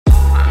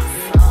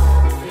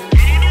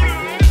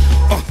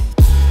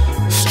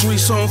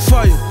on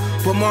fire,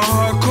 but my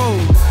heart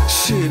cold.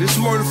 Shit, it's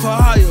murder for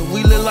hire,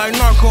 we live like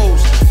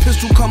narcos.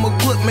 Pistol come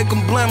equipped, make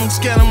them blam them,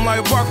 scan them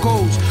like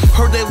barcodes.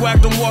 Heard they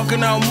whacked them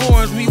walking out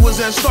moorings, we was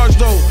at STARKS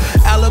though.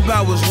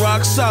 Alibi was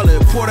rock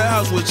solid,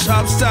 porterhouse with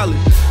chopped salad.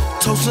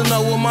 Toasting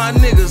up with my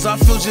niggas, I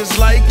feel just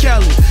like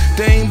Cali.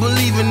 They ain't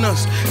believing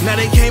us, now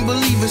they can't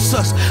believe it's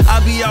us.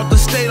 I be out the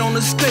state on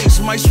the States,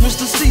 might switch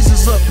the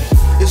seasons up.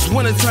 It's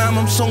wintertime,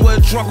 I'm somewhere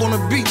drunk on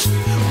the beach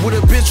with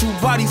a bitch who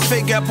body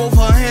fake, got both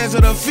her hands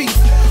at her feet.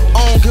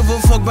 I don't give a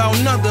fuck about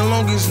nothing,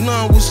 long as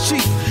none was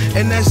cheap.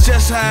 And that's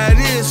just how it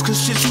is, cause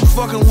shit you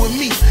fucking with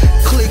me.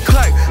 Click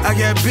clack, I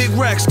got big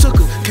racks, took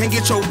her, can't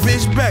get your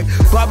bitch back.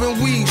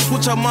 Bobbing weed,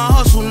 switch up my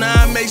hustle, now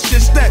I make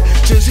shit stack.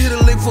 Just hit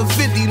a lick for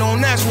 50,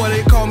 don't ask why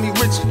they call me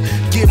Richie.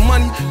 Get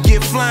money,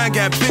 get flying,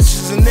 got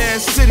bitches in their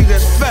city,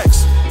 that's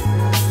facts.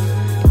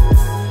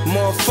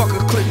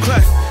 Motherfucker, click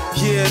clack,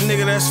 yeah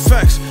nigga, that's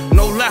facts,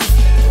 no lie.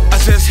 I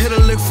just hit a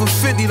lick for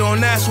 50,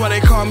 don't ask why they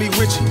call me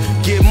Richie.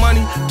 Get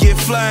money, get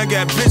flying,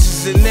 got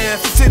bitches in their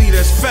city,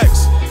 that's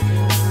facts.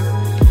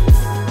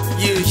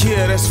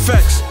 Yeah, that's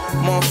facts.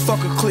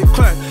 Motherfucker, click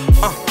clack.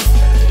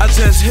 I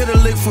just hit a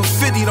lick for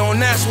 50,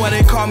 don't ask why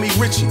they call me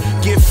Richie.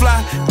 Get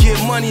fly, get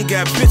money,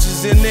 got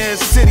bitches in their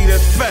city,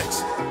 that's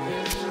facts.